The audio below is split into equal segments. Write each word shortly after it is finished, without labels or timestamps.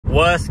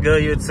What's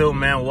good, YouTube,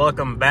 man?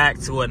 Welcome back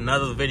to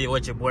another video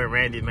with your boy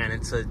Randy, man. In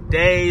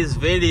today's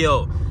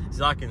video, as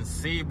y'all can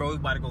see, bro, we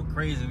about to go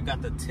crazy. We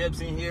got the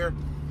tips in here,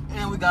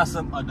 and we got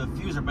some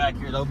diffuser back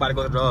here. Though, we about to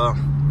go to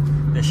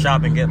the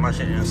shop and get my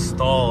shit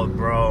installed,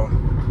 bro.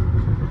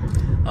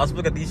 I was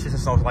looking at these shit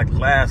songs like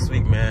last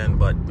week, man,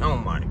 but oh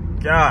my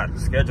god, the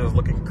schedule is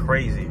looking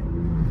crazy.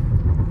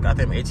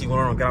 Goddamn AT1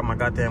 don't get out my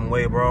goddamn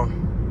way, bro.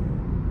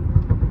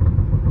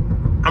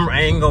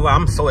 I ain't gonna lie,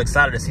 I'm so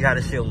excited to see how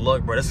this shit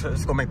look, bro. This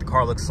gonna make the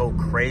car look so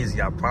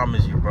crazy, I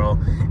promise you, bro.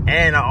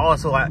 And I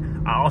also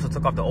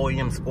took off the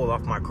OEM spoiler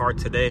off my car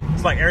today.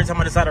 It's like every time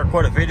I decide to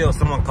record a video,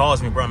 someone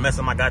calls me, bro, and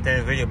messing my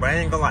goddamn video. But I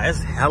ain't gonna lie,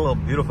 it's hella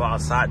beautiful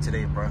outside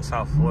today, bro, in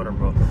South Florida,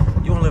 bro.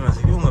 You don't live in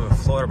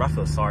Florida, but I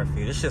feel sorry for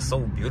you. This shit's so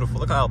beautiful.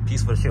 Look how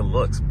peaceful this shit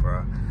looks,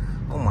 bro.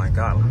 Oh my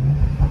god.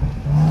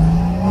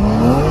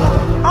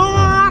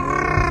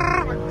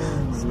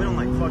 Oh! Spinning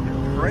like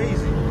fucking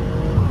crazy.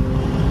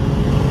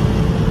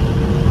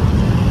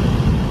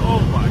 Oh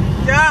my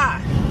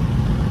god,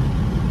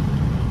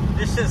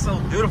 this shit's so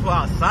beautiful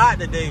outside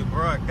today,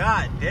 bro.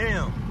 God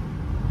damn,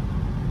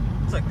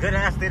 it's a good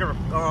ass day to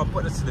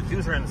put this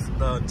diffuser and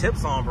the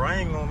tips on, bro. I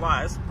ain't gonna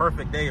lie, it's a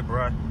perfect day,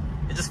 bro.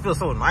 It just feels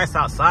so nice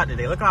outside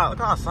today. Look how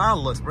outside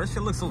looks, bro. This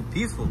shit looks so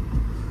peaceful.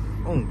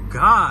 Oh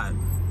god,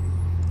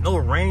 no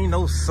rain,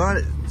 no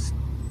sun. It's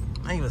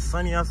not even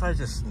sunny outside. It's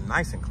just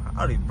nice and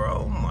cloudy,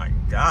 bro. Oh my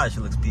god,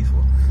 she looks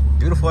peaceful.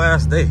 Beautiful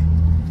ass day.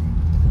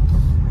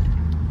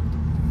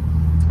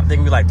 I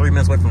think we're like 3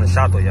 minutes away from the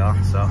shop though, y'all.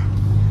 So, if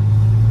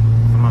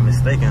I'm not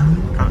mistaken,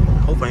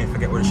 hopefully I ain't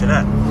forget where the shit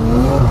at.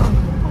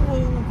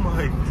 Oh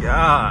my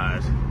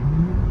god.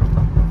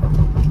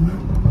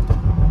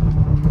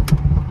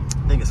 I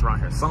think it's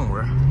around here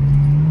somewhere. I'm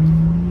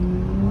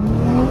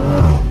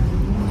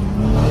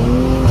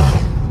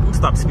gonna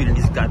stop speeding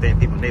these goddamn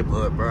people in the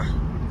neighborhood, bro.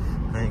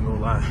 I ain't gonna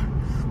lie.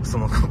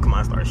 Someone come out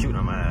and start shooting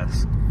on my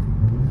ass.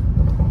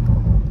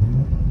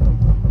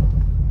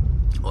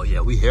 Oh yeah,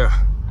 we here.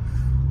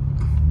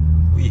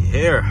 We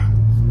here.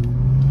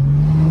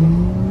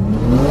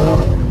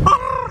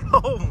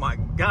 Oh my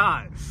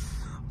god. I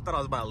thought I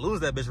was about to lose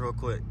that bitch real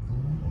quick.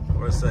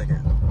 For a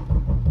second.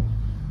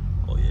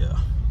 Oh yeah.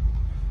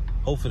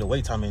 Hopefully the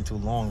wait time ain't too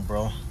long,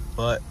 bro.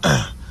 But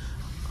I'm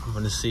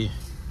gonna see.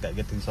 Gotta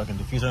get these fucking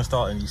diffuser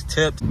installed and these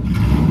tips.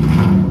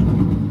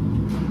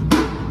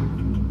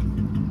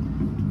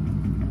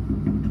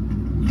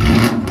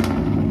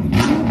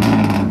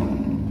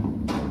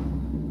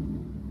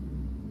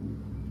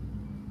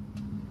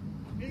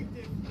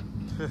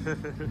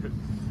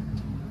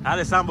 How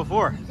did it sound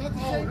before? Damn.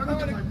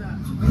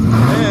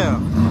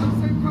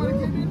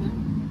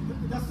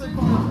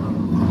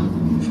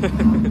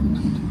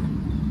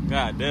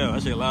 God damn,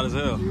 that shit loud as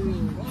hell.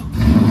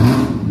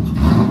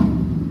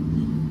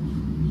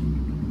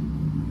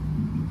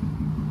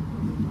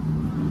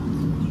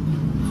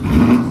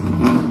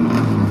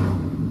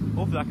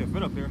 Hopefully I can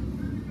fit up here.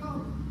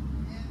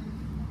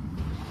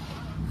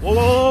 Whoa,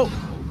 whoa, whoa.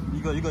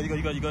 You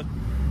good.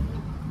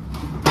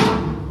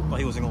 Thought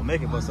he wasn't gonna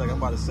make it, but it's like I'm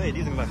about to say,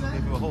 these things like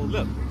give you a whole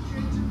lip.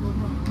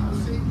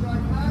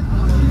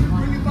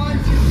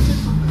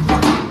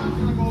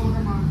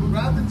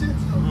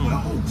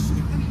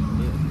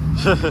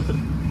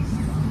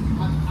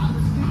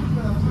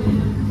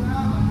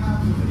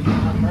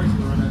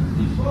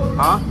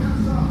 Huh?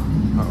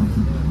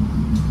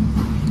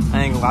 I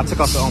ain't gonna lie, I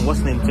took off the what's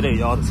the name today,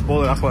 y'all? The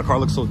spoiler. That's why the car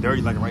looks so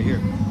dirty, like right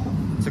here.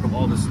 I took off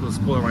all this little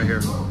spoiler right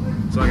here,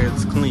 so I get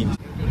it's clean.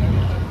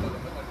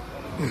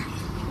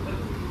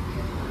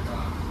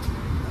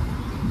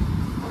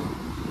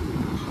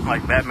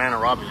 Like Batman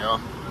and Robin,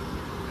 y'all.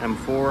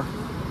 M4.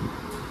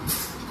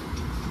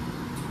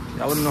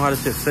 Y'all let me know how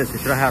this shit sits.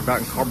 Should I have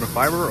gotten carbon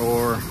fiber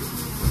or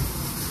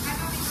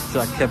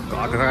should I kept?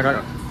 I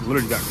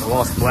literally got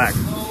gloss black.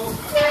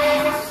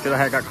 Should I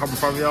have got carbon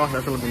fiber, y'all?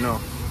 That's what let me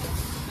know.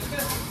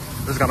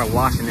 Just gotta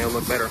wash and it'll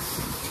look better.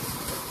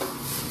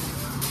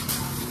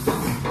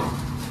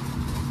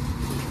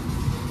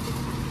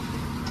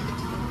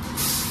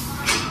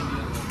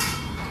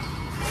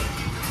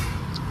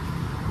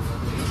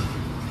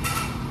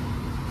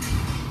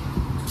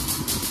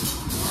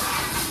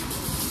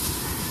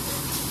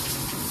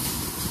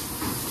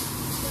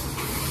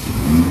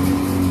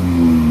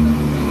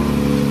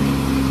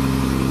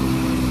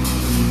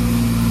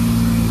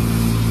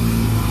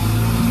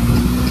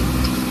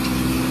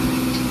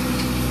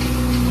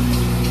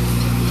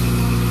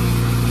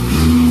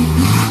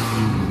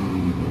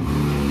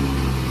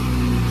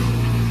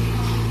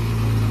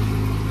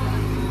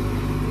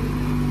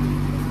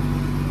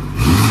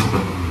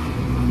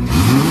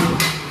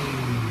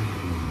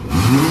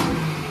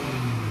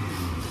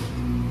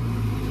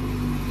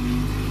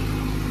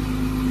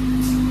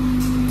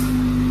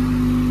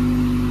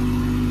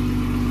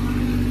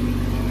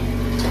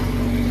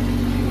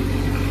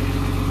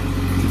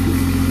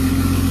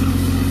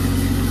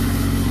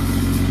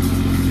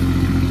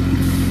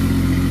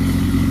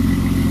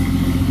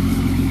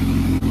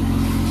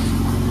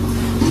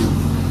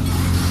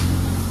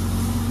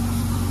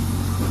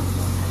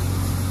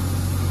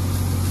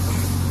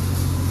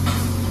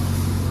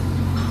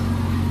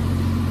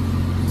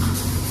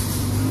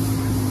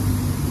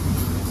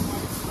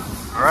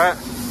 All right.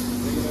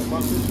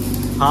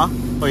 Huh?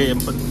 Oh yeah,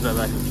 put that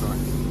back in the truck.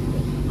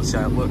 Let's see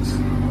how it looks.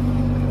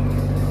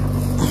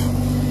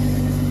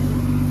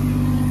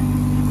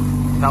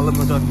 Y'all let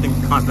me know what you think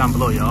in the comments down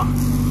below, y'all.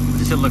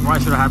 This should look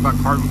right. Should I have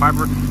about carbon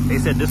fiber? They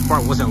said this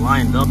part wasn't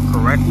lined up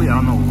correctly. I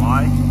don't know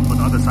why, but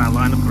the other side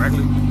lined up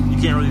correctly.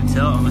 You can't really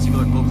tell unless you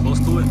go close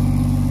to it.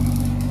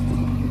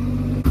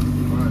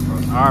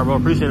 All right, bro.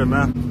 Appreciate it,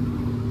 man.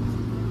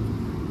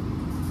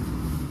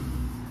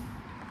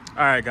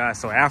 All right, guys.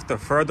 So after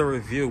further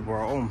review,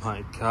 bro, oh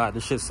my God,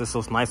 this shit sits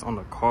so nice on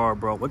the car,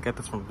 bro. Look at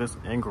this from this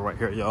angle right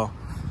here, y'all.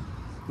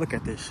 Look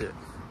at this shit.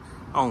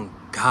 Oh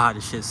God,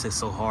 this shit sits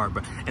so hard,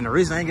 bro. And the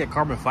reason I didn't get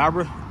carbon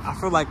fiber, I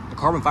feel like the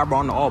carbon fiber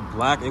on the all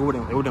black, it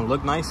wouldn't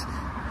look nice.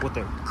 With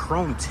the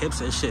chrome tips,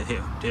 that shit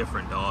hit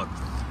different, dog.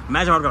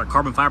 Imagine if I got a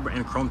carbon fiber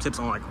and chrome tips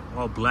on like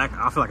all black.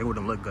 I feel like it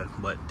wouldn't look good,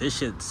 but this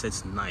shit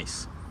sits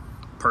nice,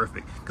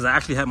 perfect. Because I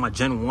actually had my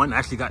Gen 1. I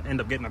actually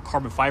ended up getting a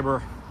carbon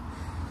fiber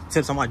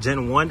tips on my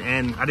Gen 1,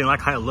 and I didn't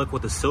like how it looked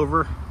with the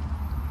silver,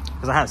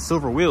 because I had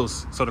silver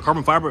wheels. So the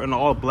carbon fiber and the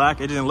all black,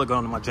 it didn't look good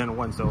on my Gen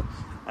 1. So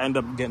I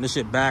ended up getting this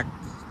shit back.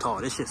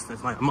 Oh, this shit's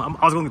like,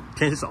 I was going to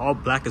change this to all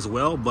black as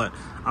well, but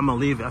I'm going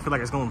to leave it. I feel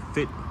like it's going to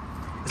fit.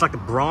 It's like the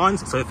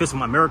bronze, so it fits with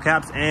my mirror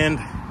caps, and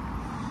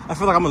I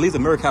feel like I'm going to leave the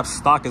mirror caps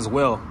stock as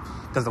well,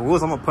 because the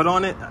wheels I'm going to put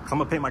on it, I'm going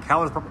to paint my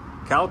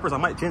calipers. I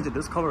might change it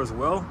this color as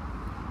well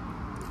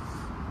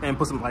and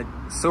put some like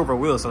silver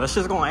wheels. So that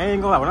shit's going to, I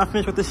ain't going to lie, when I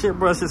finish with this shit,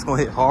 bro, it's just going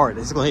to hit hard.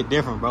 It's going to hit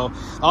different, bro.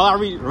 All I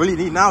really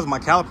need now is my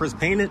calipers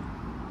painted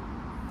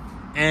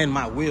and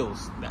my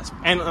wheels.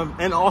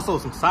 And also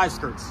some side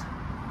skirts.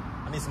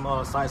 I need some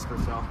side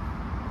skirts, y'all.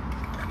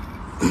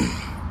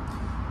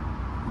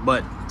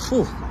 But,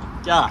 oh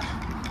my God,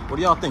 what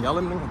do y'all think? Y'all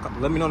let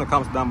me know in the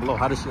comments down below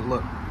how this shit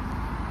look.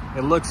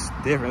 It looks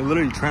different. It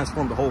literally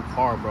transformed the whole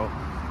car, bro.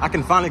 I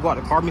can finally go out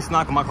to car meets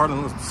now, because my car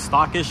doesn't look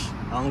stockish.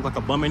 I don't look like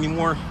a bum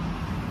anymore.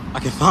 I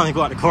can finally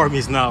go out to car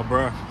meets now,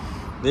 bro.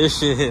 This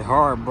shit hit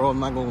hard, bro. I'm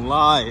not gonna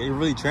lie. It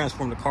really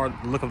transformed the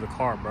look of the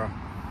car, bro.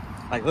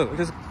 Like, look,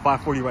 this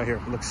 540 right here.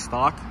 It looks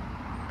stock.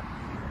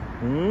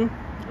 And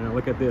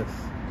look at this.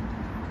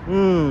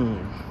 I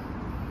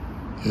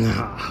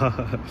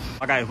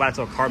got invited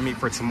to a car meet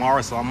for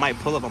tomorrow, so I might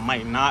pull up, I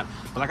might not.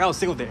 But like I was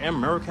saying with the M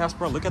mirror caps,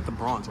 bro, look at the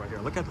bronze right here.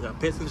 Look at the,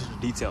 pay attention to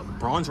detail. The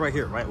bronze right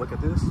here, right? Look at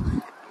this.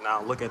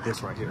 Now look at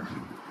this right here.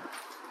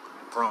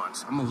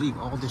 Bronze. I'm gonna leave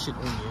all this shit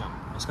on the M.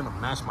 It's gonna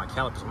match my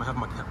calipers. I'm gonna have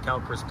my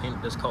calipers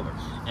painted this color,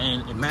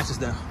 and it matches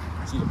the,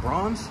 see the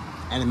bronze,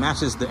 and it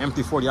matches the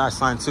M340I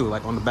sign too,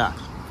 like on the back.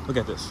 Look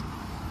at this.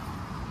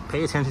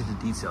 Pay attention to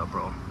detail,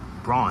 bro.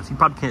 Bronze. You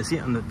probably can't see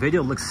it on the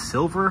video. It looks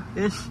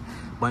silver-ish,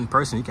 but in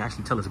person you can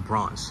actually tell it's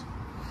bronze.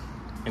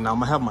 And I'm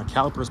gonna have my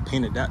calipers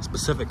painted that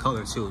specific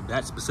color too,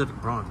 that specific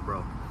bronze,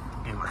 bro.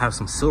 And I have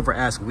some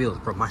silver-ass wheels,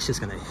 bro. My shit's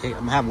gonna hit. I'm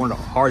gonna have one of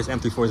the hardest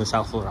M340s in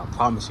South Florida. I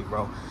promise you,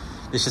 bro.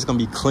 This shit's gonna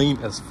be clean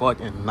as fuck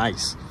and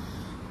nice.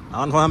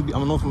 I don't know if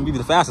I'm gonna be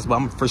the fastest, but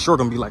I'm for sure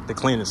gonna be like the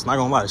cleanest. Not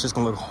gonna lie, it's just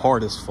gonna look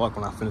hard as fuck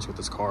when I finish with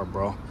this car,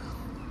 bro.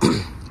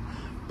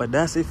 But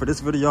that's it for this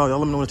video, y'all.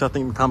 Let me know what y'all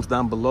think in the comments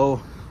down below.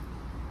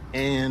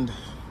 And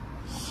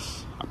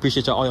I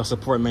appreciate y'all all your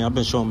support, man. I've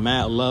been showing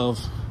mad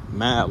love,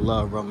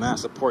 bro. Mad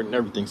support and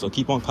everything. So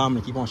keep on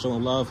commenting, keep on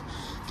showing love,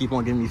 keep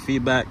on giving me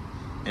feedback,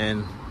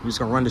 and we're just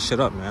gonna run this shit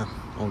up, man.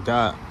 Oh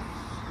God.